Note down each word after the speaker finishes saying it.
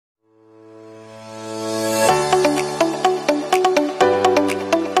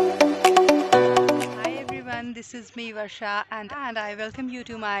is me Varsha and I welcome you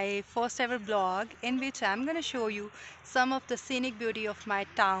to my first ever vlog in which I'm gonna show you some of the scenic beauty of my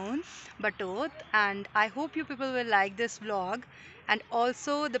town, Batote, and I hope you people will like this vlog and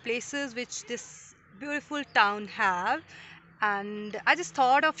also the places which this beautiful town have. And I just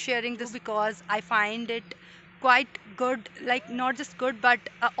thought of sharing this because I find it quite good, like not just good but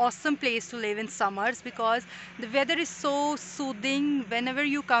an awesome place to live in summers because the weather is so soothing. Whenever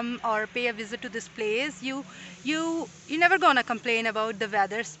you come or pay a visit to this place, you never gonna complain about the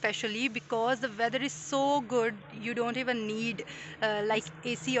weather, especially because the weather is so good. You don't even need like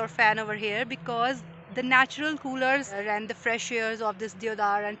AC or fan over here because the natural coolers and the fresh airs of this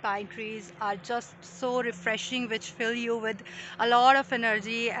deodar and pine trees are just so refreshing, which fill you with a lot of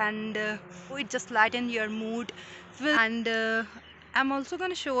energy and it just lighten your mood. And I'm also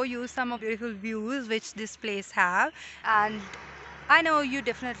going to show you some of beautiful views which this place have, and I know you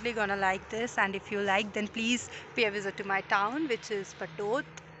definitely gonna like this, and if you like, then please pay a visit to my town, which is Batote.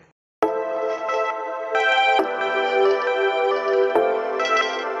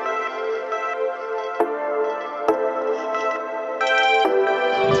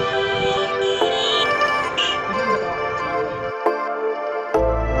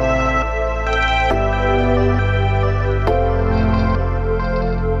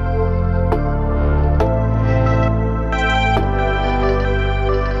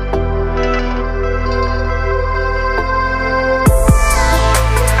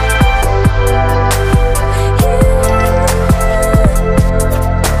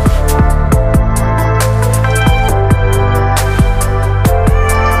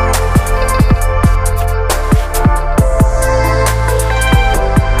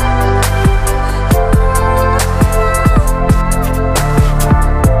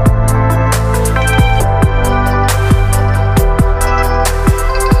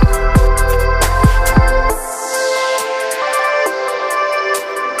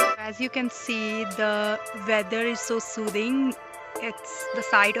 As you can see, the weather is so soothing. It's the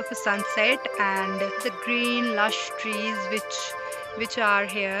sight of a sunset and the green lush trees which are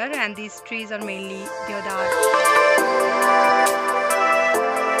here, and these trees are mainly deodar.